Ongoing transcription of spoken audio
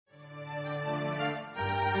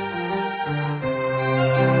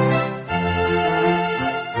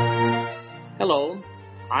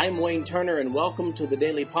I'm Wayne Turner, and welcome to the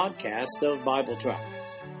daily podcast of Bible Track.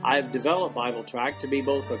 I've developed Bible Track to be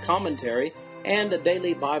both a commentary and a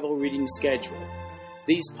daily Bible reading schedule.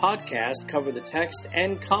 These podcasts cover the text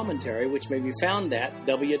and commentary, which may be found at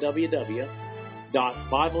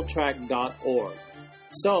www.bibletrack.org.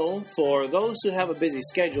 So, for those who have a busy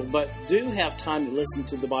schedule but do have time to listen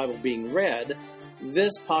to the Bible being read,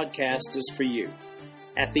 this podcast is for you.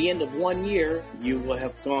 At the end of 1 year, you will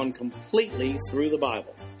have gone completely through the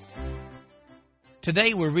Bible.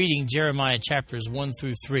 Today we're reading Jeremiah chapters 1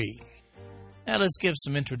 through 3. Now let's give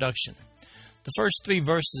some introduction. The first 3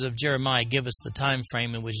 verses of Jeremiah give us the time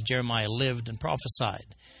frame in which Jeremiah lived and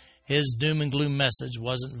prophesied. His doom and gloom message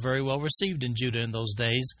wasn't very well received in Judah in those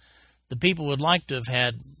days. The people would like to have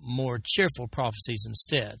had more cheerful prophecies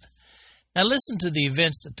instead. Now listen to the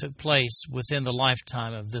events that took place within the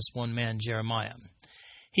lifetime of this one man, Jeremiah.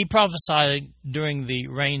 He prophesied during the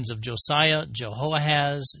reigns of Josiah,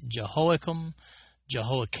 Jehoahaz, Jehoiakim,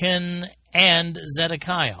 Jehoiakim, and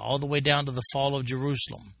Zedekiah, all the way down to the fall of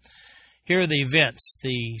Jerusalem. Here are the events: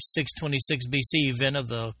 the 626 BC event of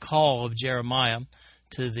the call of Jeremiah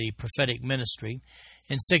to the prophetic ministry.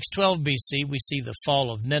 In 612 BC, we see the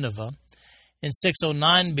fall of Nineveh. In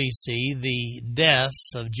 609 BC, the death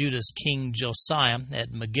of Judah's king Josiah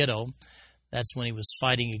at Megiddo. That's when he was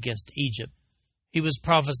fighting against Egypt. He was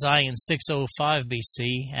prophesying in 605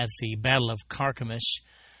 BC at the Battle of Carchemish.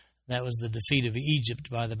 That was the defeat of Egypt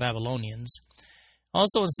by the Babylonians.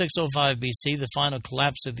 Also in 605 BC, the final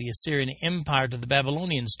collapse of the Assyrian Empire to the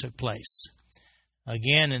Babylonians took place.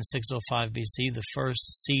 Again in 605 BC, the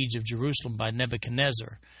first siege of Jerusalem by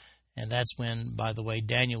Nebuchadnezzar. And that's when, by the way,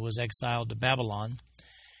 Daniel was exiled to Babylon.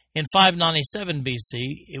 In 597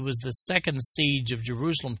 BC, it was the second siege of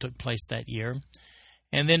Jerusalem took place that year.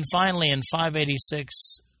 And then finally in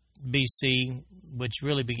 586 BC, which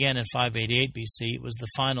really began in 588 BC, it was the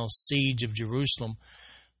final siege of Jerusalem,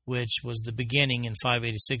 which was the beginning in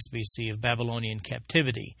 586 BC of Babylonian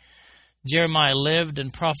captivity. Jeremiah lived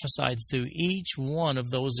and prophesied through each one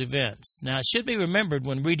of those events. Now, it should be remembered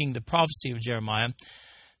when reading the prophecy of Jeremiah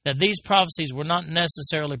that these prophecies were not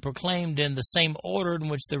necessarily proclaimed in the same order in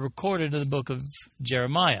which they're recorded in the book of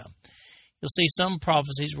Jeremiah. You'll see some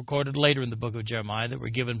prophecies recorded later in the book of Jeremiah that were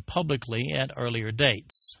given publicly at earlier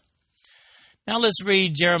dates. Now let's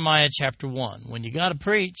read Jeremiah chapter 1. When you got to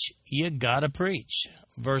preach, you got to preach.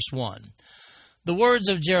 Verse 1. The words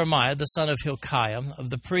of Jeremiah, the son of Hilkiah,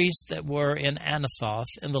 of the priests that were in Anathoth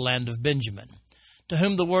in the land of Benjamin, to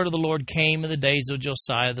whom the word of the Lord came in the days of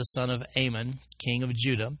Josiah, the son of Amon, king of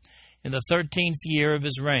Judah, in the 13th year of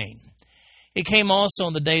his reign. It came also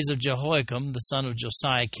in the days of Jehoiakim, the son of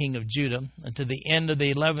Josiah, king of Judah, unto the end of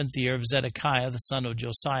the 11th year of Zedekiah, the son of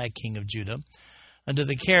Josiah, king of Judah, unto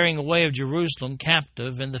the carrying away of Jerusalem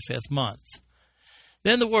captive in the 5th month.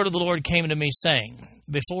 Then the word of the Lord came to me, saying,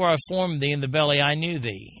 Before I formed thee in the belly I knew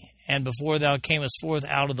thee, and before thou camest forth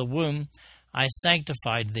out of the womb I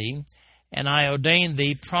sanctified thee, and I ordained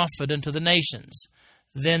thee prophet unto the nations.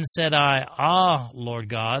 Then said I, Ah, Lord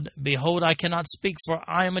God, behold, I cannot speak, for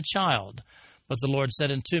I am a child. But the Lord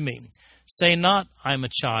said unto me, Say not, I am a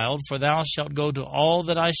child, for thou shalt go to all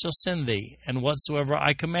that I shall send thee, and whatsoever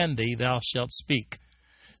I command thee thou shalt speak.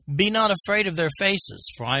 Be not afraid of their faces,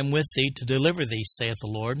 for I am with thee to deliver thee, saith the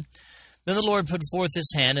Lord. Then the Lord put forth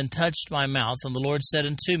his hand and touched my mouth, and the Lord said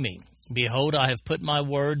unto me, Behold, I have put my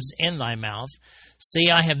words in thy mouth. See,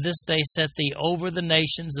 I have this day set thee over the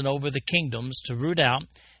nations and over the kingdoms, to root out,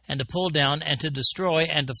 and to pull down, and to destroy,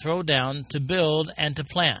 and to throw down, to build, and to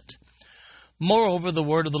plant. Moreover, the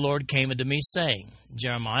word of the Lord came unto me, saying,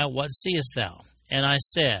 Jeremiah, what seest thou? And I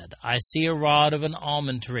said, I see a rod of an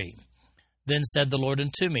almond tree. Then said the Lord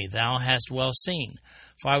unto me, Thou hast well seen,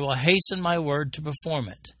 for I will hasten my word to perform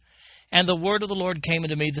it. And the word of the Lord came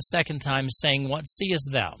unto me the second time, saying, What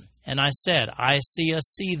seest thou? And I said, I see a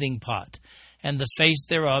seething pot, and the face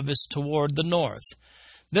thereof is toward the north.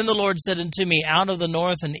 Then the Lord said unto me, Out of the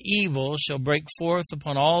north an evil shall break forth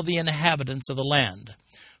upon all the inhabitants of the land.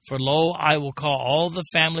 For lo, I will call all the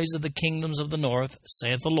families of the kingdoms of the north,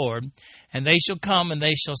 saith the Lord, and they shall come, and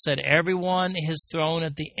they shall set every one his throne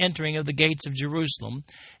at the entering of the gates of Jerusalem,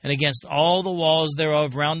 and against all the walls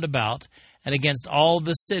thereof round about, and against all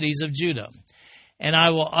the cities of Judah. And I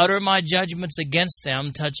will utter my judgments against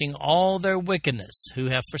them, touching all their wickedness, who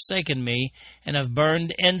have forsaken me, and have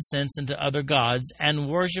burned incense unto other gods, and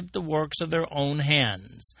worshipped the works of their own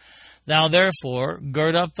hands. Thou therefore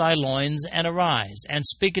gird up thy loins, and arise, and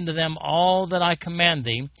speak unto them all that I command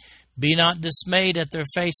thee. Be not dismayed at their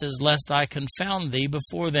faces, lest I confound thee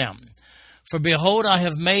before them. For behold, I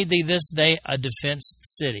have made thee this day a defenced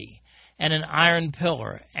city. and an iron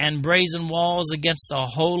pillar, and brazen walls against the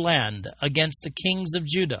whole land, against the kings of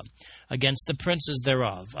Judah, against the princes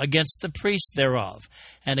thereof, against the priests thereof,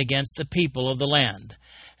 and against the people of the land.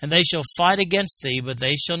 And they shall fight against thee, but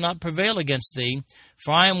they shall not prevail against thee,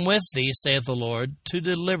 for I am with thee, saith the Lord, to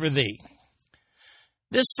deliver thee.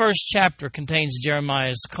 This first chapter contains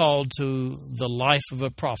Jeremiah's call to the life of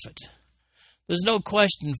a prophet. There's no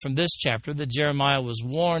question from this chapter that Jeremiah was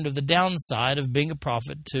warned of the downside of being a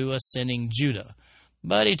prophet to a sinning Judah.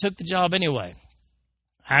 But he took the job anyway.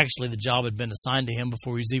 Actually, the job had been assigned to him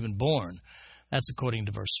before he was even born. That's according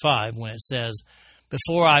to verse 5, when it says,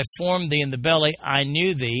 Before I formed thee in the belly, I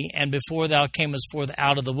knew thee, and before thou camest forth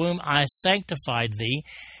out of the womb, I sanctified thee,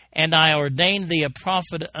 and I ordained thee a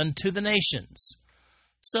prophet unto the nations.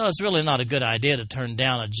 So it's really not a good idea to turn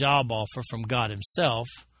down a job offer from God himself.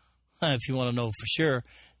 If you want to know for sure,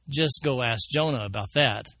 just go ask Jonah about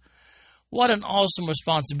that. What an awesome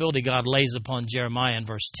responsibility God lays upon Jeremiah in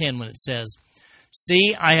verse 10 when it says,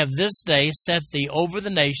 See, I have this day set thee over the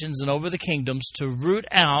nations and over the kingdoms to root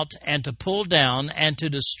out and to pull down and to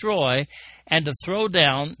destroy and to throw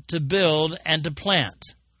down, to build and to plant.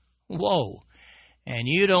 Whoa! And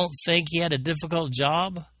you don't think he had a difficult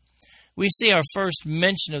job? We see our first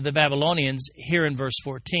mention of the Babylonians here in verse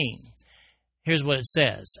 14. Here's what it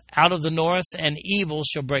says, Out of the north an evil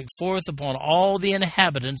shall break forth upon all the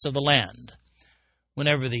inhabitants of the land.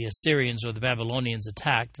 Whenever the Assyrians or the Babylonians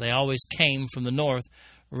attacked, they always came from the north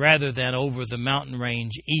rather than over the mountain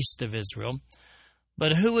range east of Israel.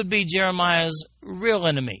 But who would be Jeremiah's real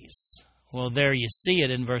enemies? Well, there you see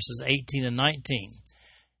it in verses 18 and 19.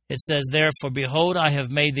 It says, Therefore, behold, I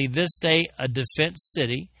have made thee this day a defense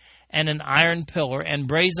city, and an iron pillar, and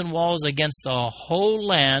brazen walls against the whole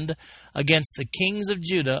land, against the kings of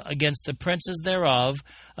Judah, against the princes thereof,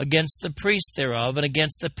 against the priests thereof, and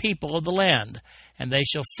against the people of the land. And they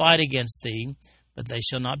shall fight against thee, but they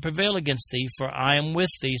shall not prevail against thee, for I am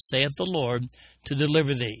with thee, saith the Lord, to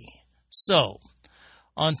deliver thee. So,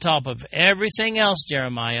 on top of everything else,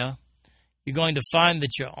 Jeremiah, you're going to find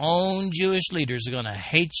that your own Jewish leaders are going to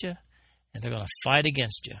hate you, and they're going to fight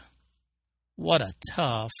against you. What a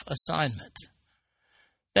tough assignment.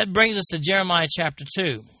 That brings us to Jeremiah chapter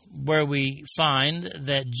 2, where we find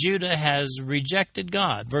that Judah has rejected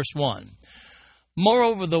God. Verse 1,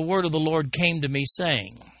 Moreover, the word of the Lord came to me,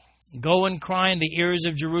 saying, Go and cry in the ears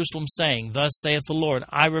of Jerusalem, saying, Thus saith the Lord,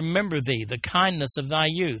 I remember thee, the kindness of thy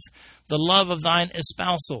youth, the love of thine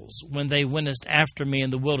espousals, when they wentest after me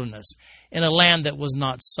in the wilderness, in a land that was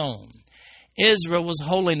not sown. Israel was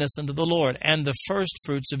holiness unto the Lord, and the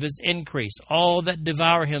firstfruits of his increase. All that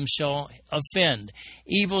devour him shall offend.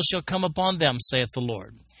 Evil shall come upon them, saith the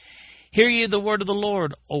Lord. Hear ye the word of the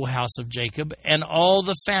Lord, O house of Jacob, and all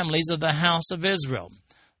the families of the house of Israel.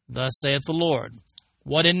 Thus saith the Lord,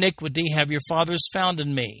 What iniquity have your fathers found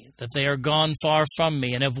in me, that they are gone far from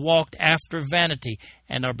me, and have walked after vanity,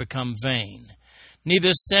 and are become vain?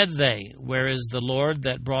 Neither said they, Where is the Lord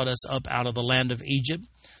that brought us up out of the land of Egypt,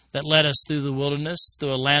 that led us through the wilderness,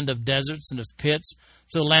 through a land of deserts and of pits,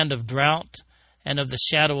 through a land of drought and of the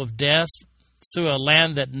shadow of death, through a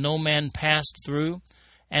land that no man passed through,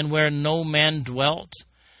 and where no man dwelt?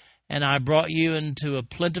 And I brought you into a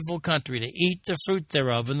plentiful country to eat the fruit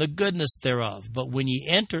thereof and the goodness thereof. But when ye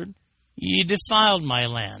entered, ye defiled my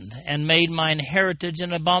land, and made mine heritage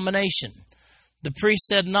an abomination. The priest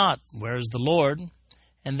said not, Where is the Lord?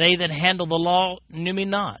 And they that handle the law knew me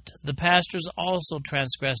not. The pastors also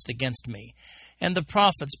transgressed against me. And the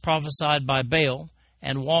prophets prophesied by Baal,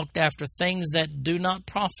 and walked after things that do not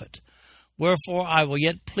profit. Wherefore I will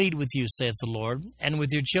yet plead with you, saith the Lord, and with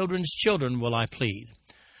your children's children will I plead.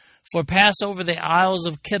 For pass over the isles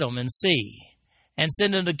of Kittim, and see, and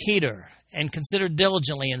send unto Kedar, and consider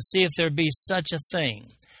diligently, and see if there be such a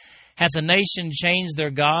thing. Hath a nation changed their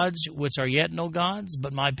gods, which are yet no gods?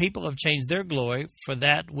 But my people have changed their glory for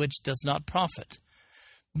that which doth not profit.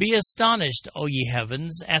 Be astonished, O ye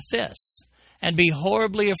heavens, at this, and be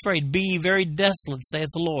horribly afraid. Be ye very desolate, saith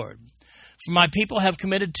the Lord. For my people have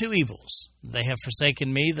committed two evils. They have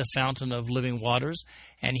forsaken me, the fountain of living waters,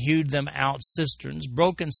 and hewed them out cisterns,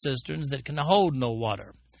 broken cisterns that can hold no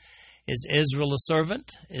water. Is Israel a servant?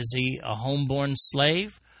 Is he a homeborn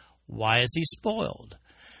slave? Why is he spoiled?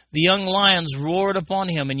 The young lions roared upon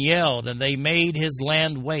him and yelled, and they made his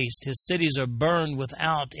land waste. His cities are burned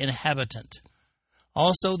without inhabitant.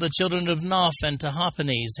 Also the children of Noph and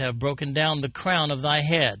Tahpanhes have broken down the crown of thy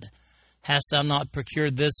head. Hast thou not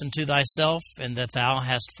procured this unto thyself, in that thou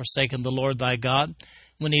hast forsaken the Lord thy God,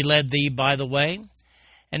 when he led thee by the way?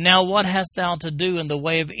 And now what hast thou to do in the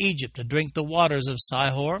way of Egypt, to drink the waters of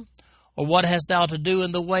Sihor? Or what hast thou to do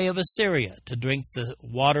in the way of Assyria, to drink the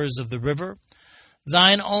waters of the river?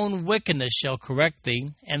 Thine own wickedness shall correct thee,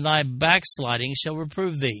 and thy backsliding shall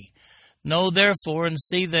reprove thee. Know therefore and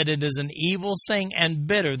see that it is an evil thing and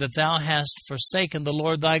bitter that thou hast forsaken the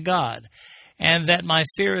Lord thy God, and that my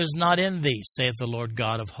fear is not in thee, saith the Lord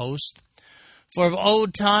God of hosts. For of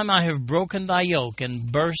old time I have broken thy yoke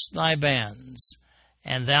and burst thy bands.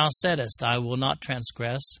 And thou saidst, I will not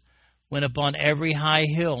transgress, when upon every high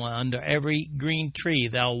hill and under every green tree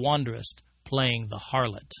thou wanderest, playing the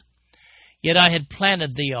harlot. Yet I had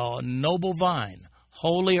planted thee a noble vine,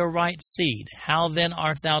 wholly a right seed. How then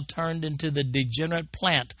art thou turned into the degenerate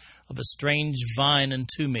plant of a strange vine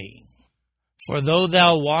unto me? For though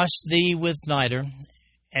thou wash thee with nitre,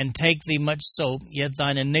 and take thee much soap, yet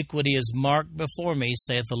thine iniquity is marked before me,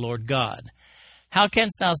 saith the Lord God. How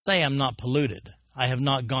canst thou say, I am not polluted? I have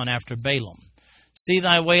not gone after Balaam. See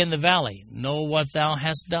thy way in the valley, know what thou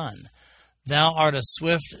hast done. Thou art a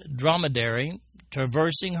swift dromedary,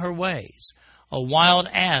 traversing her ways, a wild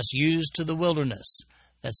ass used to the wilderness,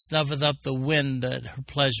 that snuffeth up the wind at her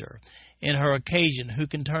pleasure. In her occasion, who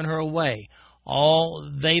can turn her away? All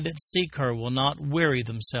they that seek her will not weary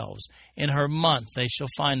themselves. In her month they shall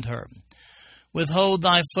find her. Withhold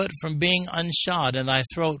thy foot from being unshod, and thy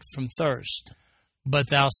throat from thirst. But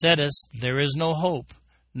thou saidst, there is no hope.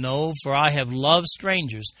 No, for I have loved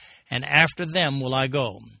strangers, and after them will I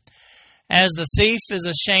go. As the thief is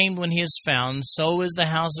ashamed when he is found, so is the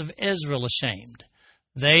house of Israel ashamed.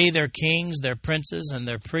 They, their kings, their princes, and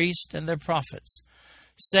their priests, and their prophets,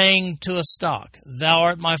 saying to a stock, Thou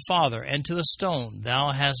art my father, and to a stone,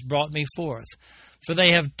 Thou hast brought me forth. For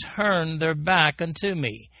they have turned their back unto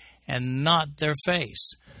me, and not their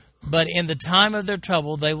face. But in the time of their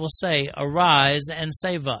trouble they will say, Arise and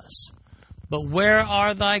save us. But where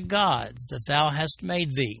are thy gods that thou hast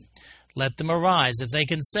made thee? Let them arise, if they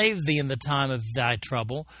can save thee in the time of thy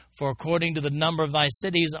trouble. For according to the number of thy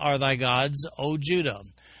cities are thy gods, O Judah.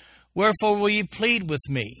 Wherefore will ye plead with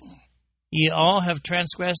me? Ye all have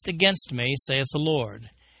transgressed against me, saith the Lord.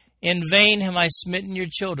 In vain have I smitten your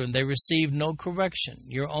children, they receive no correction.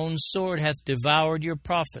 Your own sword hath devoured your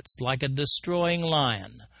prophets, like a destroying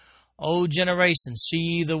lion. O generation, see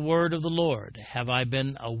ye the word of the Lord. Have I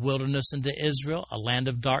been a wilderness unto Israel, a land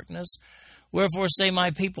of darkness? Wherefore say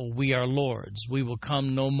my people, We are lords, we will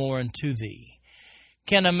come no more unto thee.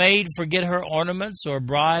 Can a maid forget her ornaments, or a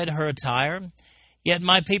bride her attire? Yet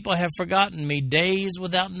my people have forgotten me days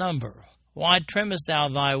without number. Why trimmest thou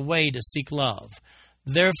thy way to seek love?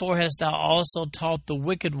 Therefore hast thou also taught the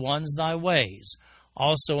wicked ones thy ways.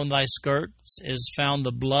 Also in thy skirts is found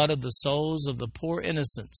the blood of the souls of the poor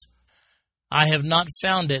innocents. I have not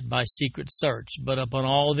found it by secret search, but upon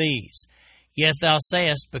all these. Yet thou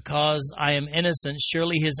sayest, Because I am innocent,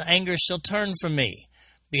 surely his anger shall turn from me.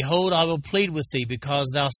 Behold, I will plead with thee,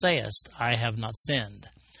 because thou sayest, I have not sinned.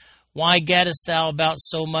 Why gaddest thou about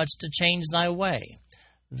so much to change thy way?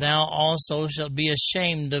 Thou also shalt be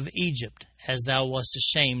ashamed of Egypt, as thou wast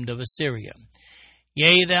ashamed of Assyria.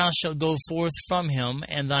 Yea, thou shalt go forth from him,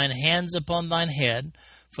 and thine hands upon thine head,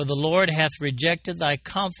 for the Lord hath rejected thy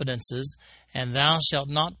confidences, and thou shalt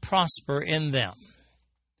not prosper in them.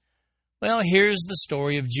 Well, here's the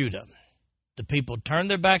story of Judah. The people turned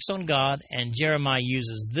their backs on God, and Jeremiah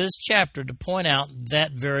uses this chapter to point out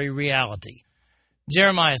that very reality.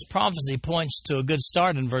 Jeremiah's prophecy points to a good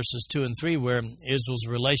start in verses 2 and 3, where Israel's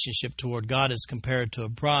relationship toward God is compared to a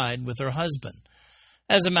bride with her husband.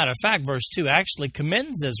 As a matter of fact, verse 2 actually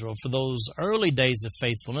commends Israel for those early days of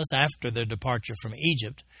faithfulness after their departure from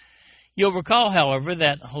Egypt. You'll recall, however,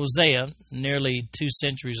 that Hosea, nearly 2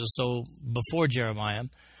 centuries or so before Jeremiah,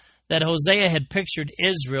 that Hosea had pictured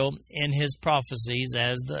Israel in his prophecies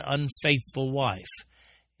as the unfaithful wife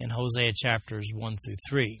in Hosea chapters 1 through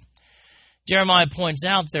 3. Jeremiah points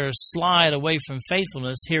out their slide away from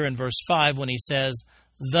faithfulness here in verse 5 when he says,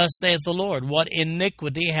 Thus saith the Lord, What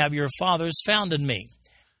iniquity have your fathers found in me,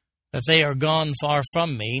 that they are gone far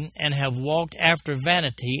from me, and have walked after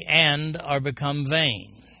vanity, and are become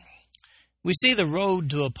vain. We see the road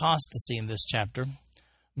to apostasy in this chapter.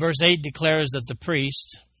 Verse 8 declares that the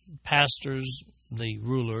priests, pastors, the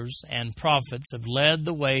rulers, and prophets have led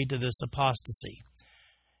the way to this apostasy.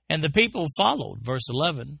 And the people followed, verse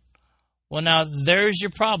 11. Well, now, there's your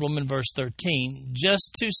problem in verse 13.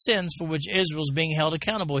 Just 2 sins for which Israel is being held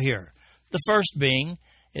accountable here. The first being,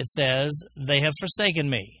 it says, they have forsaken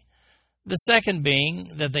me. The second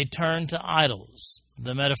being that they turn to idols.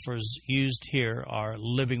 The metaphors used here are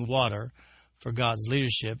living water for God's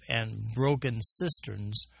leadership and broken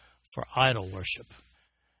cisterns for idol worship.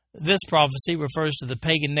 This prophecy refers to the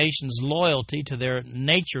pagan nation's loyalty to their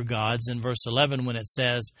nature gods in verse 11 when it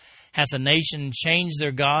says, "Hath a nation changed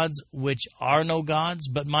their gods, which are no gods?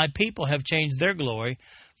 But my people have changed their glory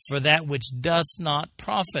for that which doth not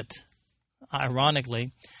profit."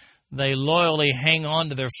 Ironically, they loyally hang on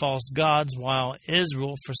to their false gods while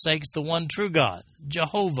Israel forsakes the one true God,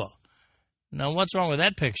 Jehovah. Now, what's wrong with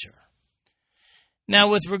that picture? Now,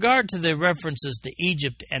 with regard to the references to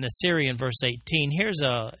Egypt and Assyria in verse 18, here's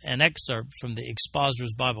an excerpt from the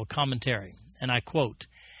Expositor's Bible Commentary, and I quote,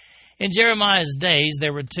 "In Jeremiah's days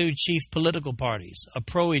there were two chief political parties, a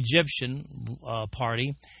pro-Egyptian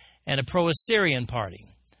party and a pro-Assyrian party.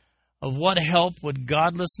 Of what help would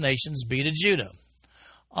godless nations be to Judah?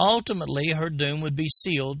 Ultimately, her doom would be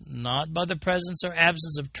sealed not by the presence or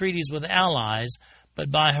absence of treaties with allies, but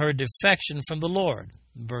by her defection from the Lord."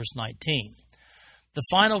 Verse 19. The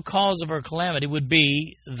final cause of her calamity would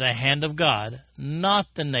be the hand of God,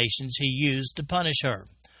 not the nations he used to punish her.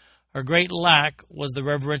 Her great lack was the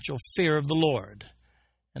reverential fear of the Lord.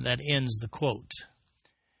 And that ends the quote.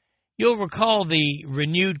 You'll recall the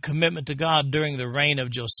renewed commitment to God during the reign of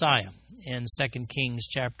Josiah in 2 Kings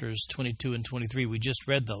chapters 22 and 23. We just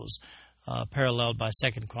read those, paralleled by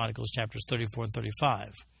 2 Chronicles chapters 34 and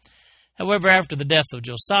 35. However, after the death of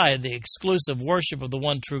Josiah, the exclusive worship of the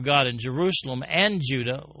one true God in Jerusalem and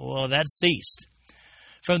Judah, that ceased.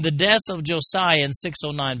 From the death of Josiah in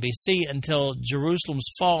 609 BC until Jerusalem's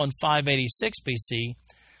fall in 586 BC,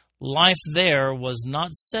 life there was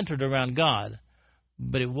not centered around God,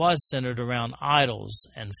 but it was centered around idols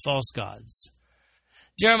and false gods.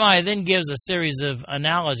 Jeremiah then gives a series of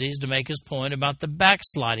analogies to make his point about the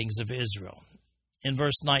backslidings of Israel. In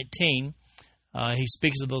verse 19, he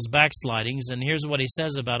speaks of those backslidings, and here's what he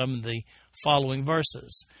says about them in the following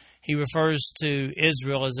verses. He refers to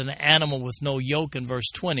Israel as an animal with no yoke in verse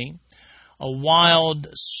 20, a wild,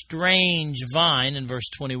 strange vine in verse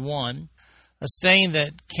 21, a stain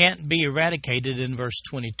that can't be eradicated in verse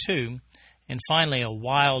 22, and finally a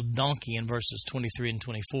wild donkey in verses 23 and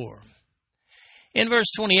 24. In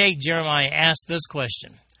verse 28, Jeremiah asks this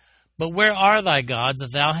question, "But where are thy gods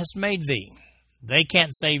that thou hast made thee? They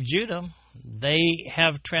can't save Judah. They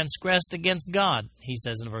have transgressed against God," he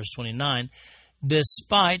says in verse 29,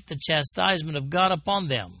 "despite the chastisement of God upon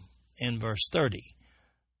them," in verse 30.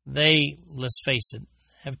 They, let's face it,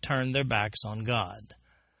 have turned their backs on God.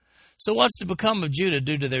 So what's to become of Judah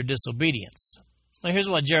due to their disobedience? Well, here's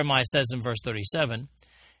what Jeremiah says in verse 37.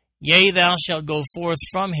 "Yea, thou shalt go forth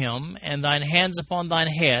from him, and thine hands upon thine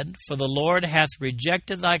head, for the Lord hath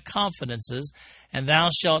rejected thy confidences, and thou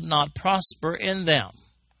shalt not prosper in them."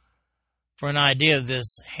 For an idea of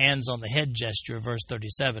this hands on the head gesture of verse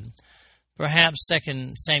 37, perhaps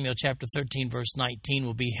 2 Samuel chapter 13, verse 19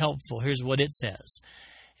 will be helpful. Here's what it says.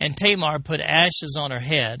 "And Tamar put ashes on her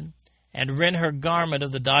head, and rent her garment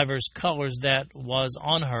of the divers colors that was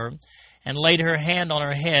on her, and laid her hand on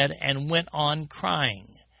her head, and went on crying."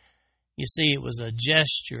 You see, it was a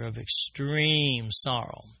gesture of extreme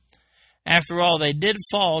sorrow. After all, they did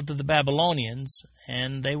fall to the Babylonians,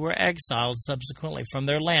 and they were exiled subsequently from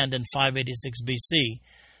their land in 586 BC,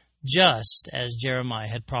 just as Jeremiah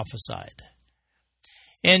had prophesied.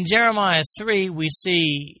 In Jeremiah 3, we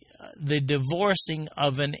see the divorcing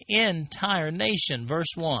of an entire nation.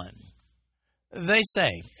 Verse 1. "They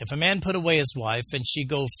say, If a man put away his wife, and she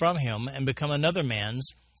go from him, and become another man's,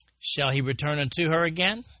 shall he return unto her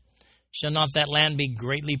again? Shall not that land be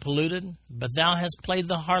greatly polluted? But thou hast played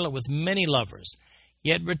the harlot with many lovers.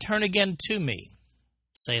 Yet return again to me,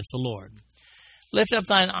 saith the Lord. Lift up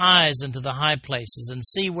thine eyes into the high places, and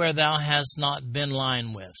see where thou hast not been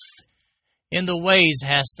lying with. In the ways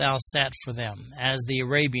hast thou sat for them, as the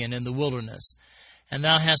Arabian in the wilderness, and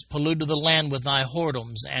thou hast polluted the land with thy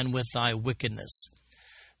whoredoms and with thy wickedness.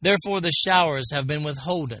 Therefore the showers have been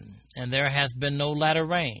withholden, and there hath been no latter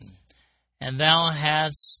rain. And thou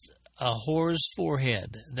hast a whore's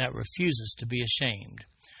forehead that refuses to be ashamed.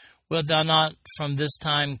 Wilt thou not from this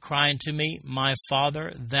time cry unto me, My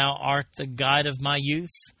Father, thou art the guide of my youth?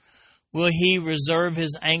 Will he reserve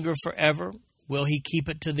his anger forever? Will he keep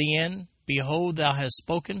it to the end? Behold, thou hast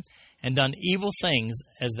spoken, and done evil things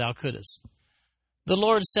as thou couldest. The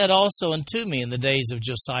Lord said also unto me in the days of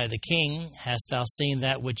Josiah the king, Hast thou seen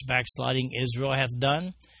that which backsliding Israel hath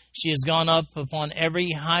done? She has gone up upon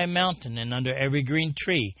every high mountain and under every green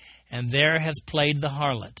tree, and there hath played the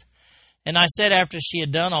harlot. And I said after she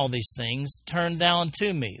had done all these things, Turn thou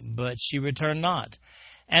unto me, but she returned not.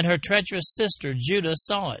 And her treacherous sister Judah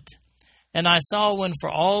saw it. And I saw when for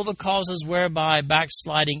all the causes whereby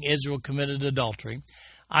backsliding Israel committed adultery,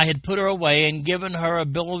 I had put her away and given her a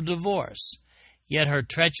bill of divorce. Yet her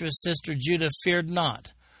treacherous sister Judah feared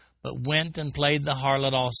not, but went and played the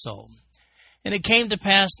harlot also. And it came to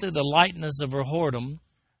pass through the lightness of her whoredom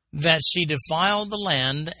that she defiled the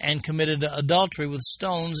land and committed adultery with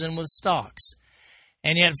stones and with stocks.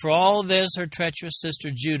 And yet for all this her treacherous sister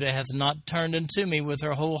Judah hath not turned unto me with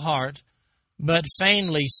her whole heart, but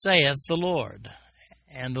feignedly, saith the Lord.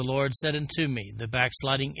 And the Lord said unto me, The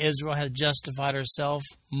backsliding Israel hath justified herself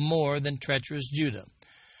more than treacherous Judah.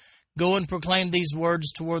 Go and proclaim these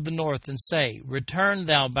words toward the north, and say, Return,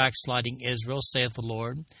 thou backsliding Israel, saith the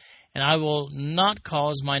Lord, and I will not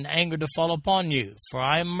cause mine anger to fall upon you. For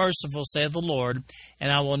I am merciful, saith the Lord,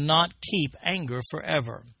 and I will not keep anger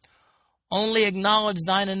forever. Only acknowledge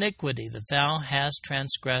thine iniquity, that thou hast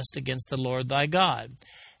transgressed against the Lord thy God,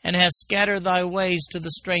 and hast scattered thy ways to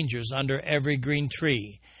the strangers under every green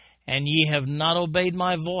tree. And ye have not obeyed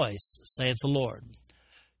my voice, saith the Lord.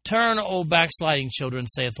 Turn, O backsliding children,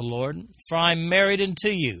 saith the Lord, for I am married unto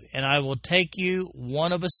you, and I will take you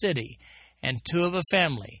one of a city, and two of a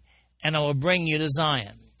family, and I will bring you to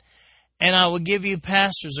Zion. And I will give you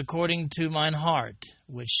pastors according to mine heart,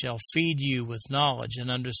 which shall feed you with knowledge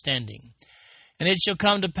and understanding. And it shall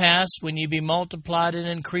come to pass, when ye be multiplied and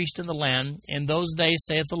increased in the land, in those days,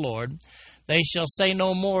 saith the Lord, they shall say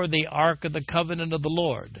no more, the ark of the covenant of the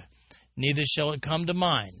Lord. Neither shall it come to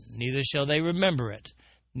mind, neither shall they remember it,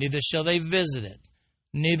 neither shall they visit it,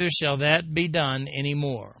 neither shall that be done any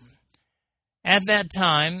more. At that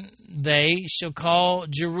time they shall call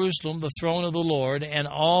Jerusalem the throne of the Lord, and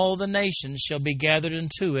all the nations shall be gathered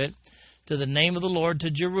into it, to the name of the Lord, to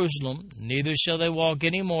Jerusalem. Neither shall they walk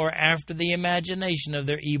any more after the imagination of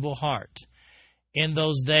their evil heart. In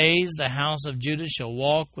those days the house of Judah shall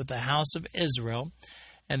walk with the house of Israel,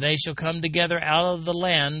 and they shall come together out of the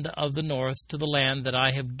land of the north to the land that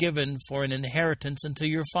I have given for an inheritance unto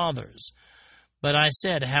your fathers. But I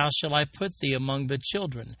said, How shall I put thee among the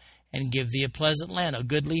children, and give thee a pleasant land, a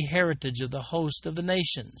goodly heritage of the host of the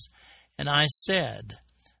nations? And I said,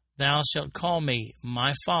 Thou shalt call me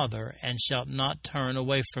my father, and shalt not turn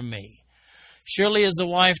away from me. Surely as a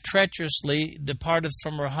wife treacherously departeth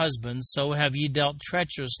from her husband, so have ye dealt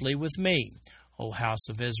treacherously with me, O house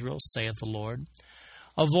of Israel, saith the Lord.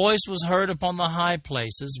 A voice was heard upon the high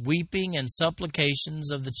places, weeping and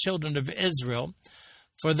supplications of the children of Israel,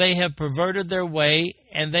 for they have perverted their way,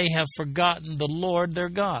 and they have forgotten the Lord their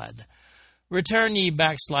God. Return, ye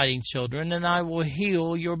backsliding children, and I will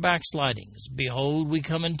heal your backslidings. Behold, we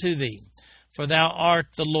come unto thee, for thou art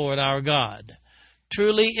the Lord our God.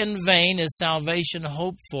 Truly in vain is salvation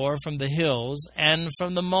hoped for from the hills, and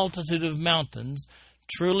from the multitude of mountains.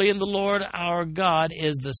 Truly in the Lord our God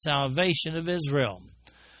is the salvation of Israel.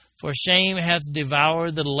 For shame hath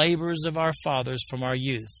devoured the labors of our fathers from our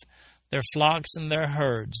youth, their flocks and their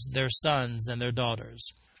herds, their sons and their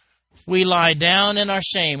daughters. We lie down in our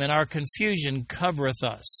shame, and our confusion covereth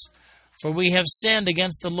us. For we have sinned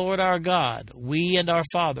against the Lord our God, we and our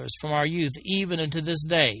fathers, from our youth even unto this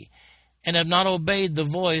day, and have not obeyed the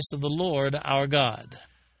voice of the Lord our God.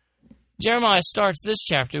 Jeremiah starts this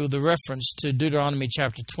chapter with a reference to Deuteronomy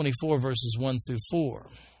chapter 24, verses 1 through 4.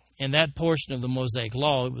 In that portion of the Mosaic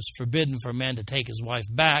Law, it was forbidden for a man to take his wife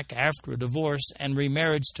back after a divorce and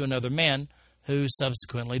remarriage to another man who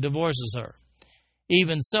subsequently divorces her.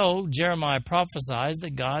 Even so, Jeremiah prophesies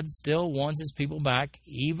that God still wants his people back,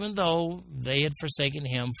 even though they had forsaken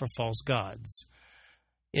him for false gods.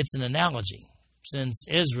 It's an analogy. Since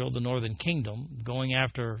Israel, the northern kingdom, going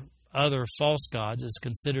after other false gods is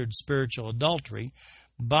considered spiritual adultery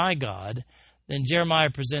by God, then Jeremiah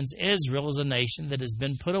presents Israel as a nation that has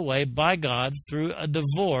been put away by God through a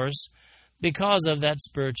divorce because of that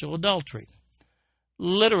spiritual adultery.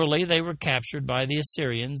 Literally, they were captured by the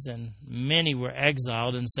Assyrians, and many were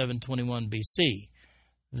exiled in 721 BC.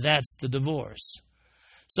 That's the divorce.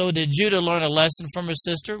 So did Judah learn a lesson from her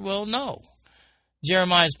sister? Well, no.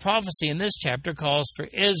 Jeremiah's prophecy in this chapter calls for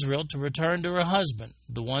Israel to return to her husband,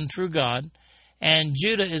 the one true God, and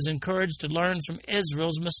Judah is encouraged to learn from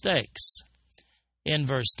Israel's mistakes. In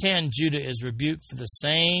verse 10, Judah is rebuked for the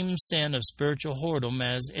same sin of spiritual whoredom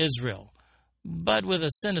as Israel, but with a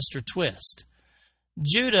sinister twist.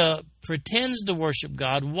 Judah pretends to worship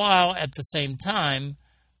God while at the same time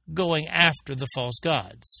going after the false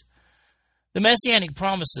gods. The Messianic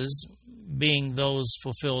promises, being those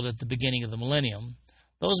fulfilled at the beginning of the millennium,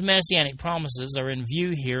 those Messianic promises are in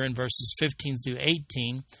view here in verses 15 through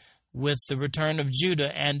 18 with the return of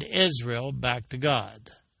Judah and Israel back to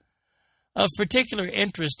God. Of particular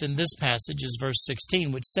interest in this passage is verse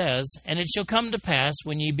 16, which says, And it shall come to pass,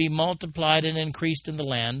 when ye be multiplied and increased in the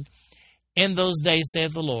land, in those days,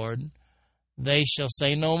 saith the Lord, they shall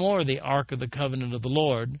say no more, the ark of the covenant of the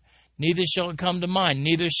Lord, Neither shall it come to mind,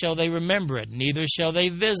 neither shall they remember it, neither shall they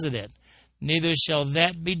visit it, neither shall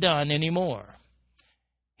that be done any more.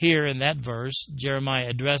 Here in that verse, Jeremiah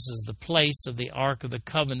addresses the place of the Ark of the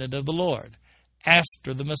Covenant of the Lord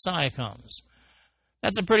after the Messiah comes.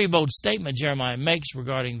 That's a pretty bold statement Jeremiah makes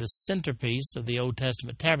regarding the centerpiece of the Old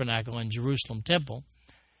Testament tabernacle in Jerusalem temple.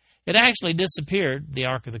 It actually disappeared, the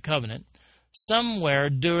Ark of the Covenant, somewhere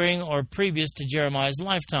during or previous to Jeremiah's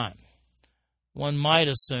lifetime. One might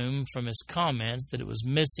assume from his comments that it was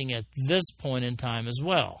missing at this point in time as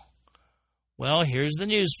well. Well, here's the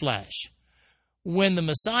news flash. When the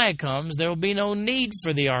Messiah comes, there will be no need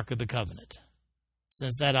for the Ark of the Covenant.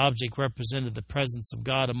 Since that object represented the presence of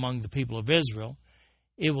God among the people of Israel,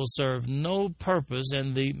 it will serve no purpose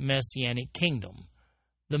in the Messianic kingdom.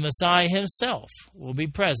 The Messiah himself will be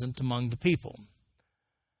present among the people.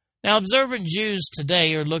 Now, observant Jews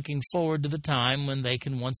today are looking forward to the time when they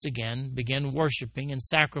can once again begin worshiping and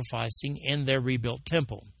sacrificing in their rebuilt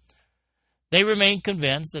temple. They remain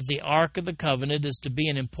convinced that the Ark of the Covenant is to be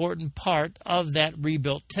an important part of that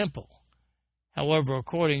rebuilt temple. However,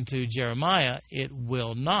 according to Jeremiah, it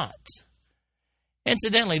will not.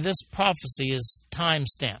 Incidentally, this prophecy is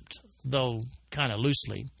time-stamped, though kind of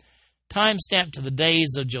loosely, time-stamped to the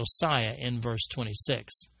days of Josiah in verse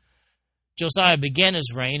 26. Josiah began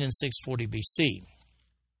his reign in 640 B.C.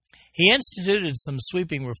 He instituted some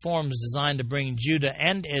sweeping reforms designed to bring Judah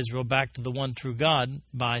and Israel back to the one true God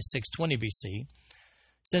by 620 B.C.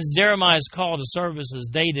 Since Jeremiah's call to service is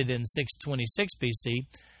dated in 626 B.C.,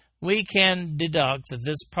 we can deduct that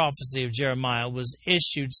this prophecy of Jeremiah was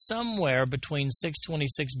issued somewhere between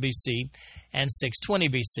 626 B.C. and 620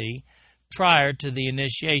 B.C., prior to the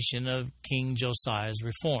initiation of King Josiah's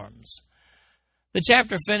reforms. The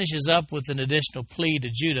chapter finishes up with an additional plea to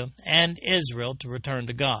Judah and Israel to return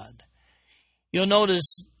to God. You'll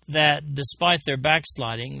notice that despite their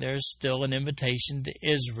backsliding, there's still an invitation to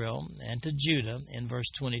Israel and to Judah in verse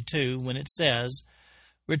 22 when it says,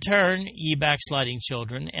 "Return, ye backsliding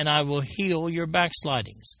children, and I will heal your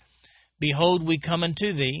backslidings. Behold, we come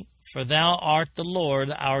unto thee, for thou art the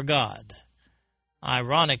Lord our God."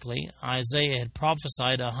 Ironically, Isaiah had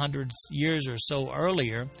prophesied 100 years or so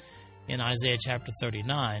earlier, in Isaiah chapter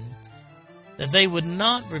 39, that they would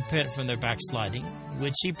not repent from their backsliding,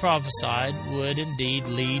 which he prophesied would indeed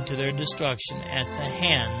lead to their destruction at the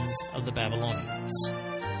hands of the Babylonians.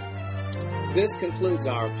 This concludes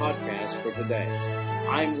our podcast for today.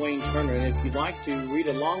 I'm Wayne Turner, and if you'd like to read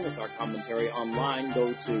along with our commentary online,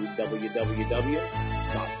 go to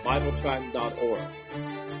www.bibletrack.org.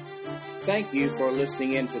 Thank you for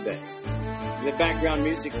listening in today. The background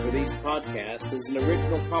music for these podcasts is an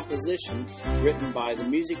original composition written by the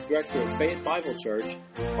music director of Faith Bible Church,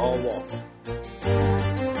 Paul Walker.